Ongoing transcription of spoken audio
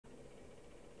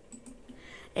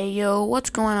Hey yo, what's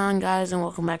going on guys, and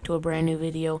welcome back to a brand new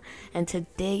video. And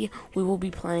today we will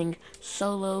be playing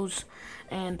solos,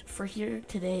 and for here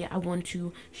today I want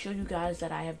to show you guys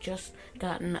that I have just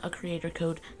gotten a creator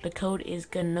code. The code is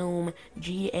Ganome,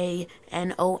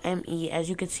 Ganome. As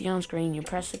you can see on screen, you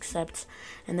press accept,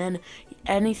 and then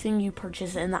anything you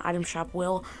purchase in the item shop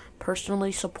will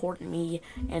personally support me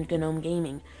and Gnome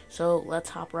Gaming. So let's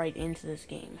hop right into this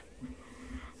game.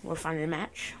 We're finding a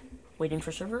match. Waiting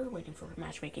for server, waiting for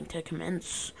matchmaking to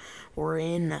commence. We're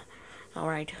in.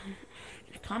 Alright.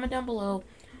 Comment down below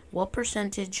what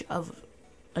percentage of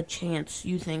a chance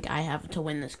you think I have to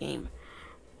win this game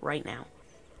right now.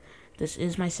 This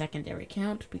is my secondary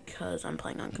account because I'm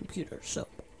playing on computer, so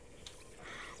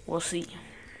we'll see.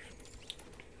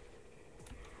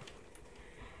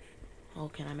 Oh,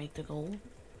 can I make the goal?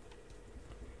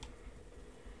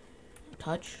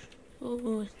 Touch.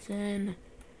 Oh, it's in.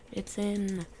 It's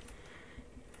in.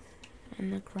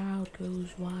 And the crowd goes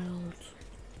wild.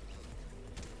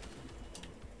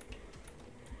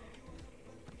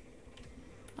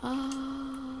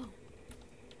 Oh.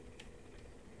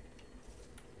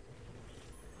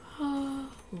 Oh.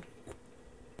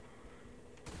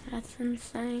 That's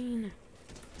insane.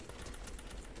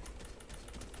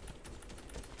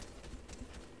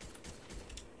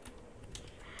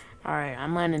 Alright,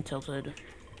 I'm landing tilted.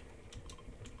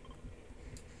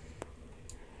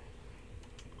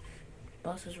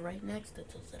 Bus is right next to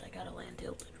tilted. I gotta land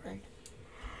tilted, right?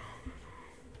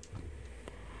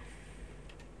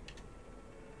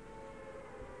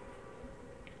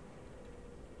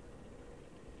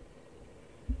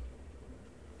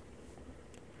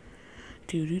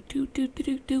 Do do do do do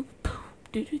do do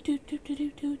do do do do do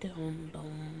do dum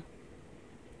dum.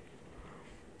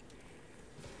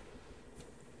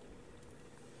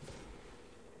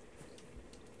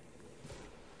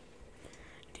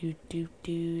 Do do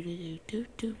do do do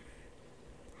do.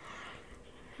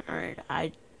 Alright,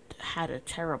 I had a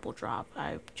terrible drop.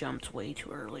 I jumped way too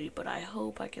early, but I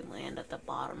hope I can land at the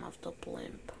bottom of the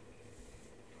blimp.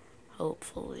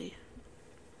 Hopefully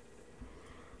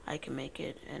I can make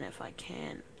it, and if I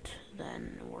can't,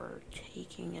 then we're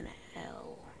taking an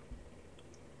L.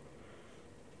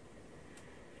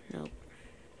 Nope,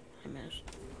 I missed.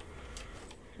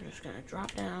 I'm just gonna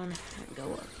drop down and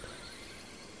go up.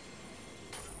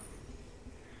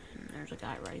 And there's a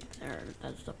guy right there.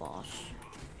 That's the boss.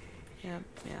 Yep.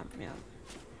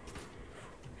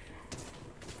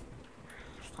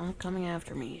 Stop coming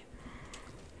after me.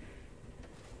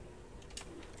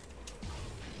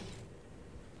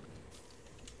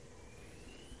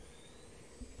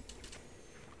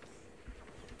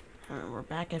 Alright, we're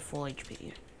back at full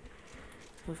HP.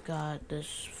 We've got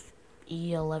this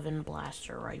E11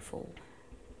 blaster rifle.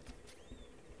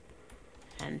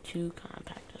 And 2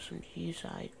 compact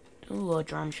SMGs. Ooh, a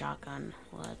drum shotgun.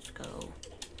 Let's go.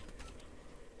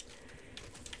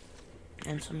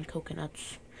 And some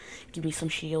coconuts. Give me some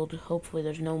shield. Hopefully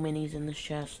there's no minis in this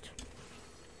chest.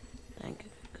 Thank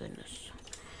goodness.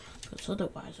 Because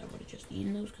otherwise I would have just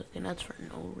eaten those coconuts for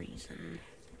no reason.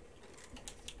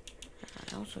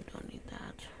 And I also don't need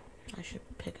that. I should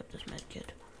pick up this med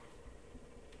kit.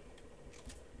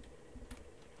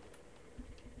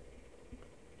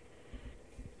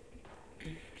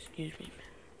 Excuse me.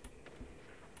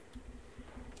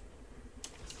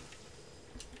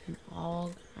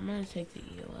 I'm gonna take the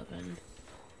E11.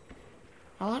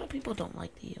 A lot of people don't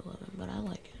like the E11, but I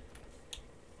like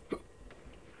it.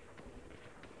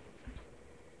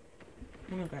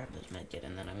 I'm gonna grab this medkit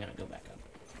and then I'm gonna go back up.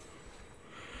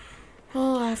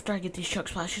 Oh, after I get these chuck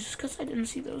splashes, because I didn't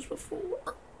see those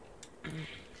before. I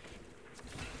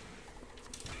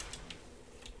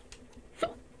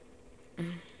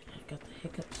got the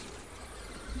hiccups.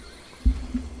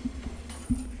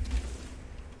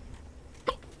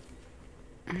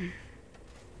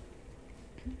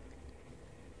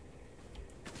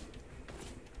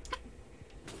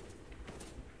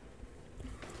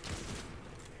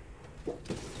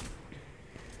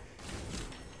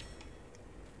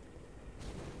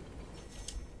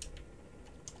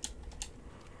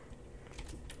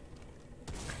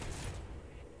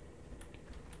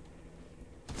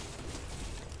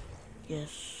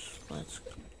 Yes, let's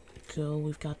go.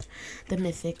 We've got the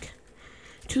mythic.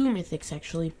 2 mythics,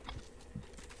 actually.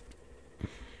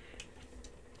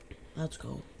 Let's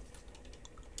go.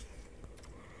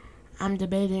 I'm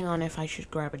debating on if I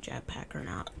should grab a jetpack or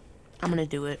not. I'm gonna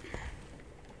do it.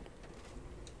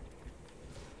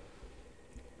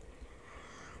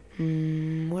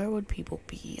 Where would people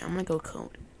be? I'm gonna go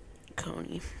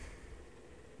Coney.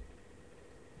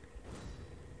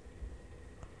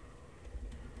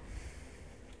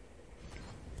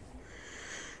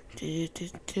 Do, do,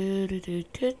 do, do, do,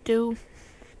 do, do.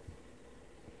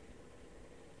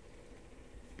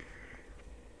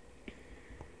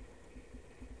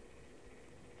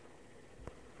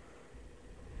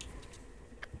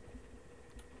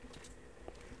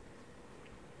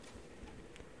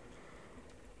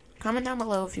 Comment down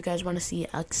below if you guys want to see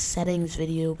a settings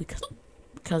video,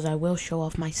 because I will show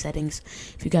off my settings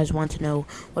if you guys want to know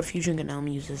what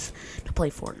Fuzionganome uses to play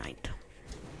Fortnite.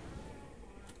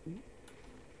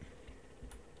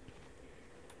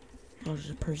 Oh, there's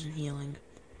a person healing.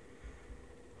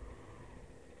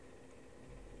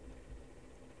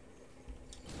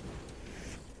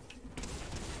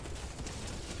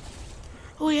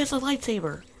 Oh, he has a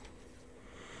lightsaber.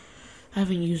 I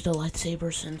haven't used a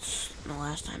lightsaber since the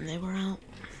last time they were out.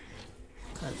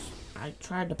 Because I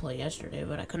tried to play yesterday,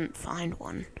 but I couldn't find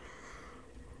one.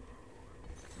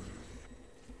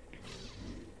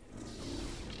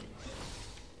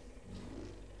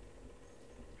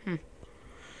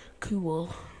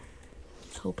 Cool.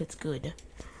 Let's hope it's good.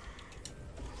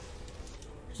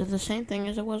 Is it the same thing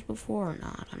as it was before or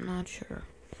not? I'm not sure.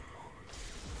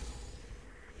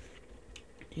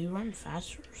 Do you run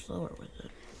faster or slower with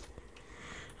it?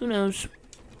 Who knows?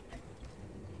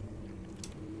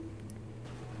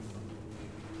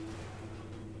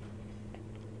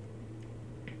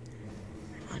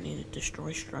 I need to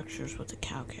destroy structures with the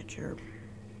cow catcher.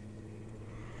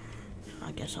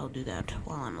 I guess I'll do that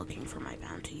while I'm looking for my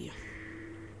bounty.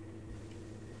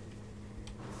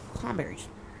 Clomberries.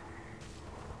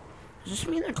 Does this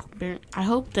mean they're... I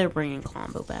hope they're bringing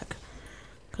Colombo back.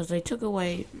 Because they took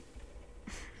away...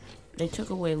 They took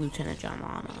away Lieutenant John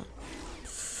Llama.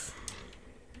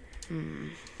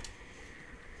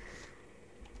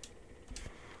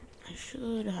 I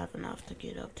should have enough to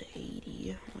get up to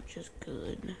 80, which is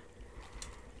good.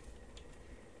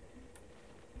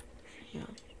 Yeah.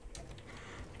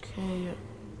 Okay,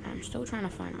 I'm still trying to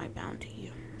find my bounty.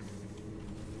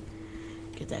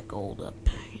 Get that gold up,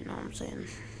 you know what I'm saying?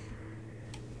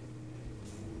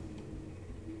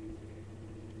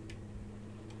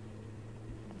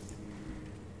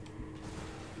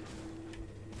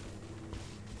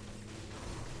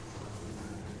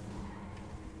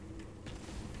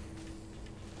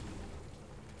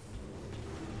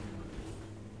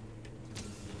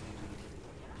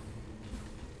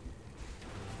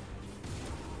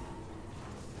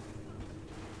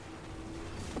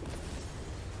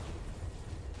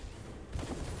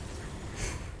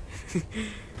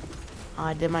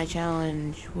 I did my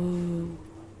challenge. Woo.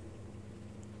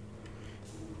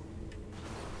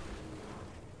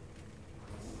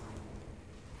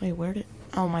 Wait, where did...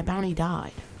 Oh, my bounty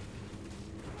died.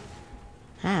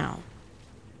 How?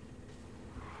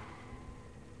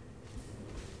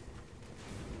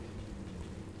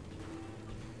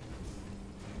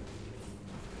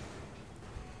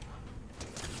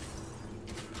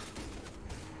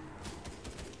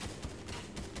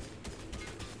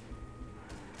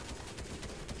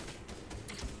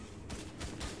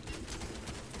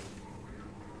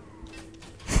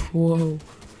 Whoa.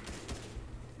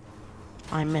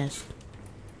 I missed.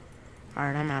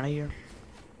 Alright, I'm out of here.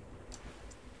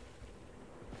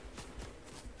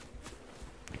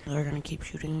 They're gonna keep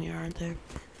shooting me, aren't they?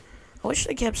 I wish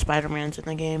they kept Spider-Mans in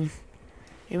the game.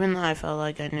 Even though I felt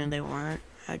like I knew they weren't.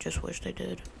 I just wish they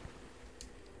did.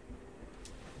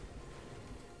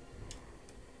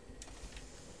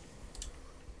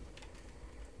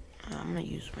 I'm gonna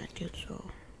use medkit, so...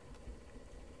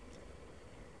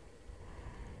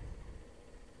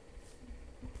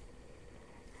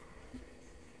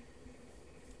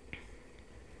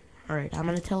 Alright, I'm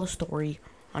gonna tell a story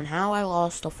on how I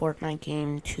lost a Fortnite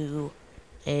game to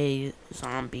a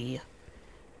zombie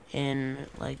in,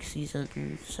 like,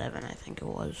 season 7, I think it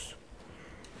was.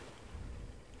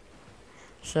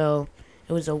 So,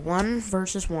 it was a 1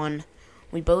 versus 1.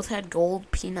 We both had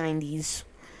gold P90s,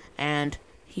 and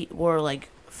he were, like,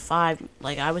 5,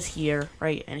 like, I was here,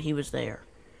 right, and he was there.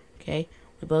 Okay?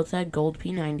 We both had gold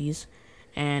P90s,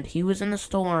 and he was in the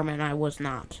storm, and I was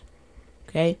not.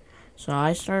 Okay?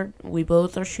 So we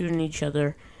both are shooting each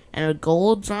other, and a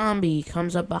gold zombie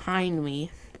comes up behind me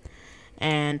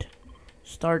and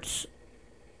starts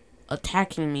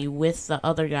attacking me with the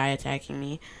other guy attacking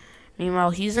me.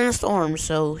 Meanwhile, he's in a storm,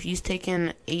 so he's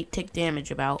taking 8 tick damage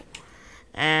about,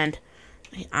 and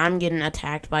I'm getting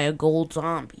attacked by a gold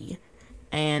zombie.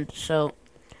 And so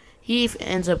he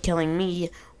ends up killing me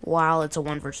while it's a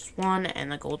 1 versus 1,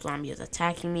 and the gold zombie is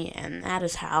attacking me, and that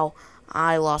is how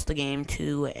I lost the game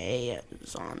to a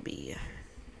zombie.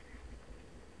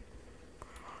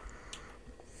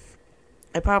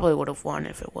 I probably would have won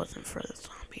if it wasn't for the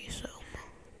zombie, so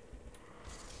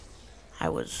I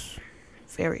was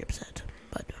very upset,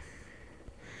 but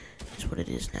it's what it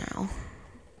is now.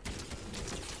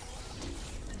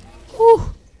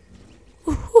 Ooh.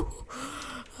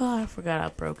 Oh, I forgot how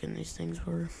broken these things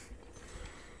were.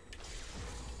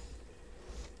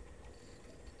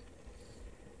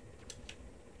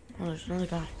 Oh, there's another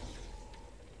guy.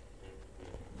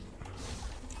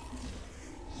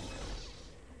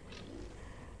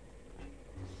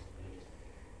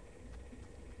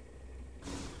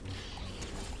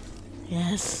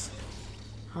 Yes.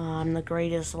 I'm the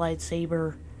greatest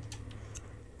lightsaber.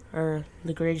 Or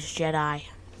the greatest Jedi.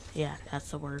 Yeah,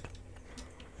 that's the word.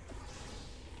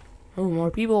 Oh, more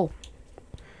people.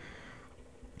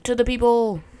 To the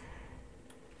people.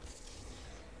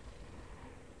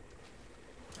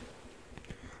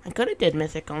 I could have did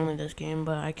mythic only this game,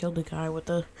 but I killed the guy with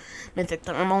the mythic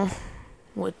thermal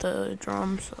with the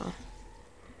drum, so.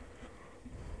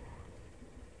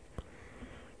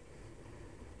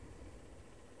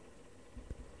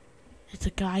 It's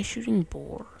a guy shooting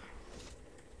boar.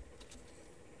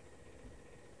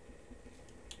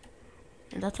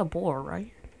 And that's a boar,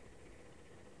 right?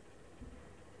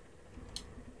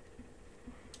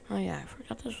 Oh yeah, I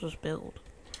forgot this was build.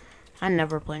 I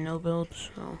never play no build,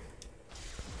 so.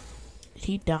 Did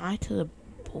he die to the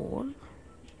boar?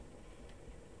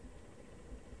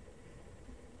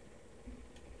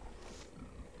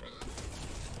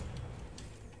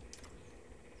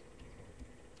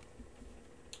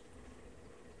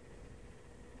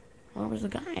 Where was the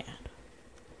guy at?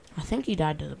 I think he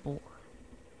died to the boar.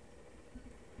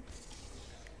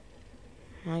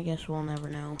 I guess we'll never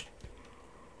know.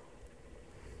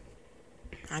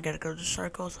 I gotta go to the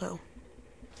circle, though.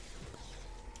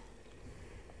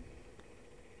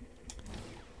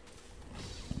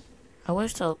 I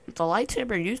wish the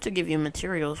lightsaber used to give you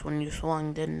materials when you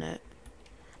swung, didn't it?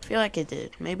 I feel like it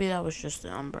did. Maybe that was just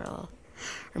the umbrella.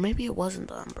 Or maybe it wasn't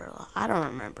the umbrella. I don't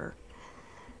remember.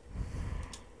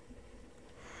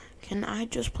 Can I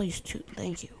just place 2?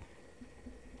 Thank you.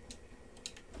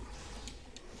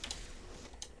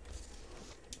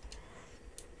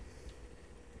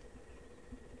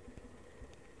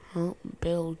 Oh,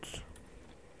 builds.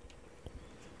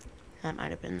 That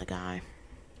might have been the guy.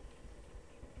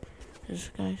 This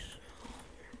guy's.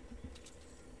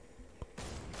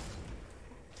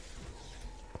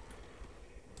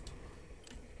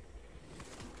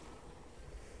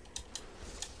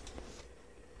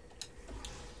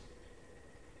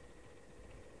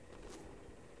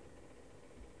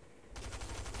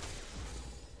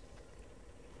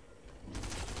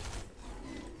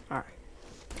 Alright.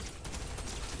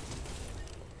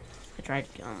 I tried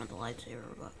to kill him with the lightsaber,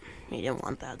 but he didn't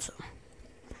want that, so.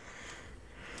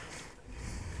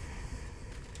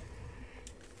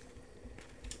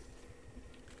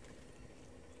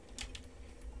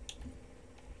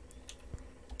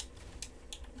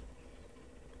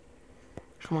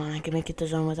 Come on, I can make it to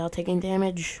zone without taking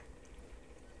damage.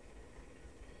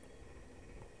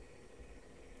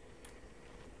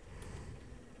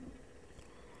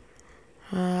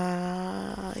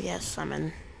 Yes, I'm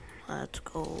in. Let's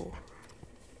go.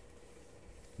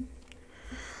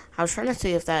 I was trying to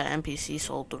see if that NPC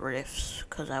sold the rifts,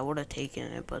 because I would have taken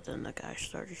it, but then the guy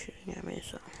started shooting at me,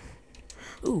 so.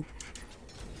 Ooh.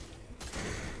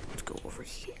 Let's go over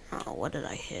here. Oh, what did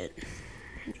I hit?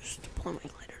 Just deploy my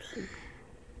glider then.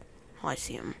 Oh, I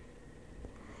see him.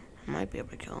 I might be able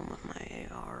to kill him with my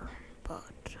AR,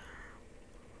 but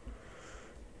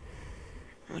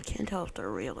I can't tell if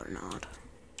they're real or not.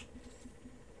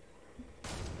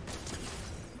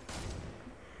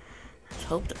 Let's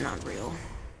hope they're not real.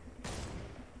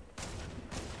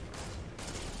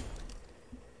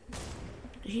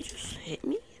 Did he just hit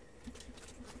me?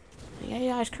 The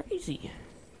AI is crazy.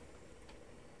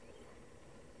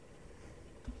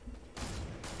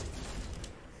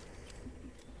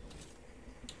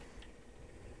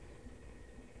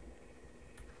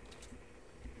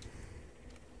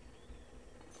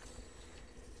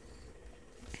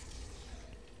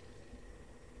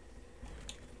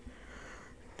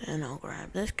 Then I'll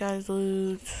grab this guy's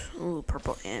loot. Ooh,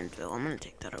 purple anvil. I'm gonna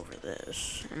take that over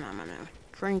this. And I'm gonna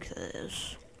drink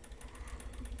this.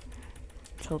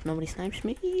 Let's hope nobody snipes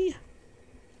me.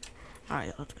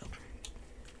 Alright, let's go.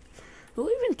 Who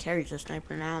even carries a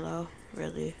sniper now, though?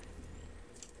 Really?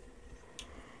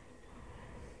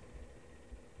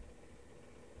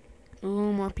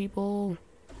 Ooh, more people.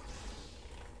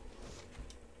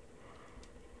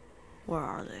 Where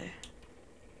are they?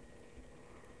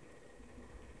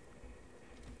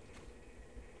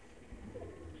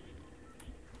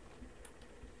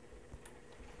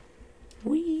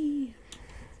 Whee!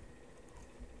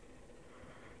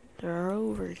 They're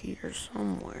over here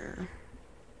somewhere.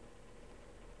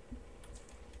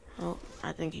 Oh,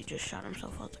 I think he just shot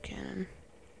himself out the cannon.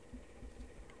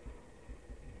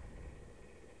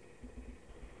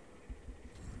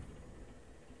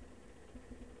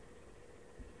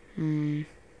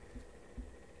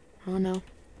 Oh no.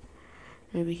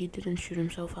 Maybe he didn't shoot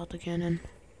himself out the cannon.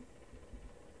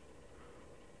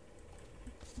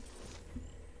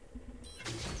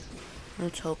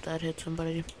 Let's hope that hit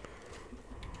somebody.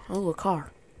 Oh, a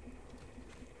car.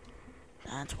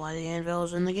 That's why the anvil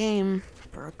is in the game.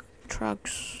 For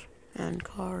trucks and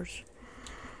cars.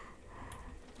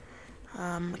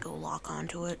 I'm gonna go lock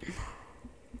onto it.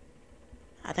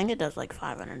 I think it does like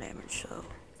 500 damage, so.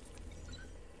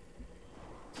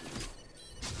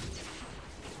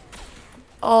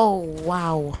 Oh,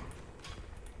 wow.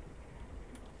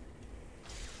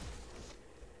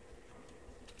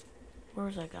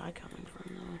 Where's that guy coming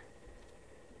from, though?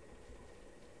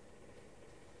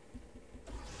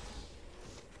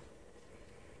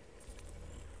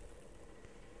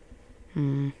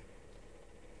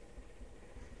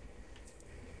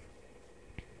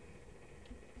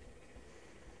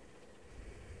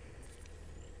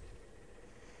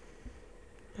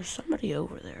 There's somebody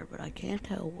over there, but I can't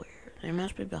tell where. They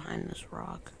must be behind this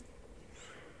rock.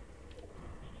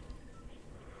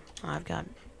 I've got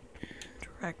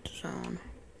direct zone.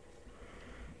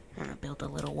 I'm gonna build a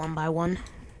little 1x1.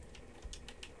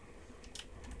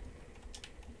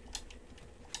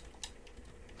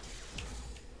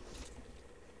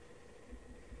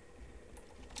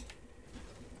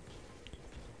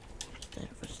 Instead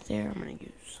of a stair, I'm gonna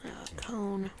use a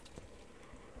cone.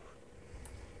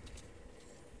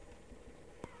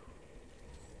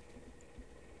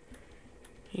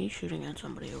 He's shooting at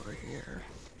somebody over here.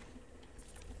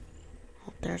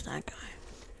 Oh, there's that guy.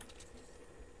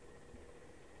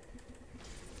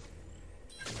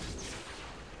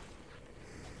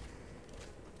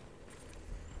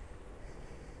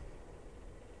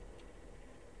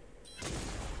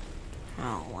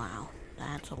 Oh, wow.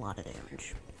 That's a lot of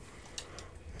damage.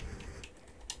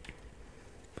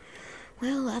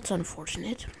 Well, that's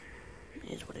unfortunate.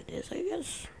 Is what it is, I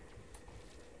guess.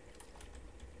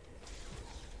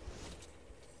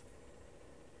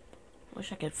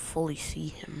 Wish I could fully see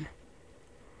him.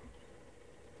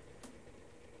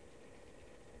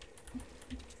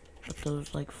 But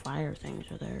those, like, fire things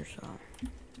are there, so.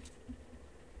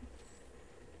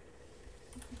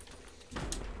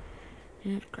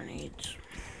 And grenades.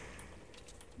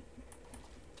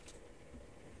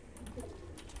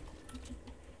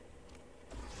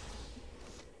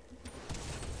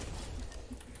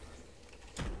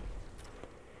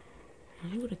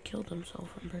 He would have killed himself,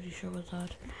 I'm pretty sure, with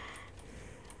that.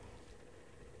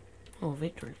 Oh,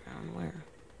 victory round, where?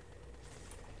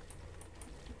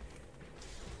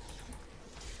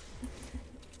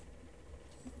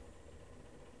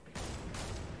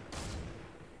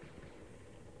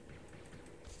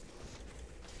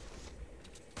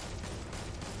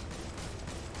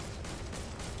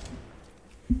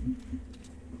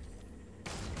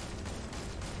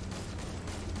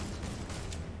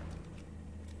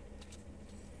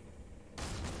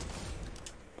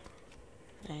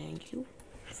 Thank you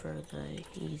for the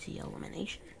easy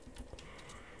elimination.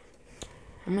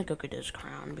 I'm gonna go get his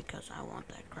crown because I want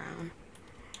that crown.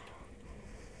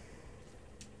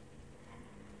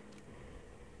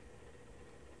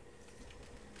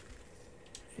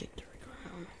 Victory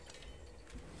crown.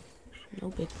 No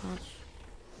big pots.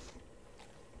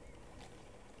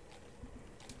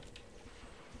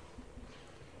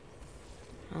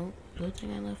 Oh, good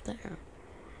thing I left there.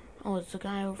 Oh, it's the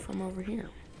guy from over here.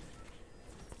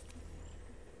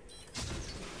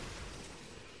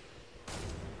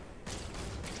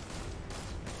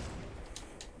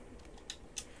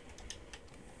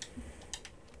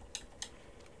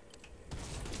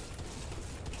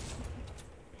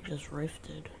 Just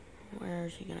rifted. Where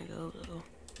is he gonna go, though?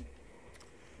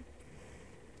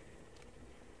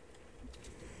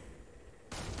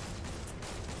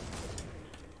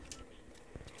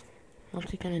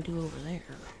 What's he gonna do over there?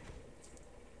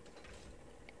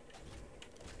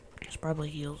 There's probably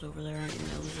heals over there, and he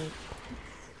knows it.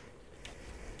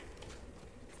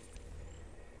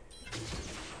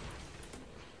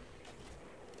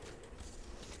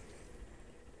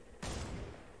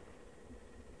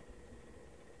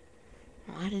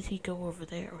 Why did he go over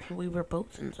there? We were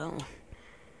both in zone.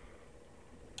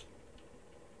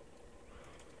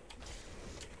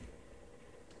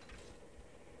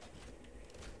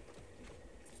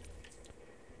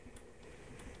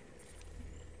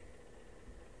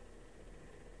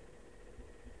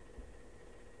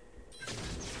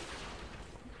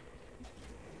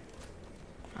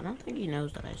 I don't think he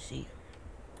knows that I see.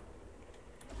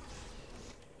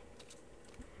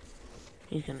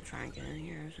 He's gonna try and get in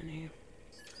here, isn't he?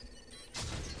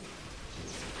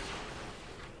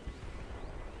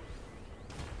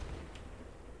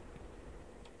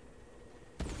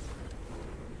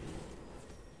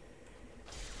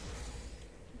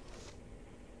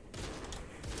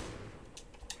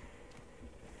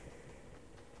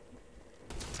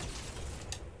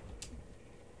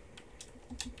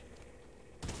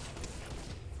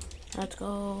 Let's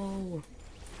go!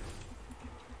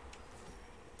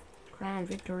 Crown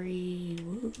victory!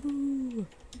 Woohoo!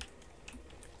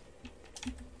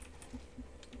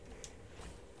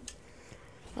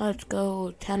 Let's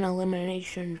go! 10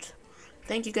 eliminations.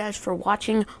 Thank you guys for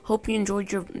watching. Hope you enjoyed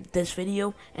this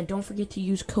video, and don't forget to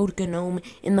use code Ganome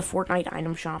in the Fortnite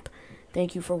item shop.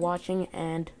 Thank you for watching,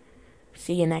 and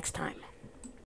see you next time.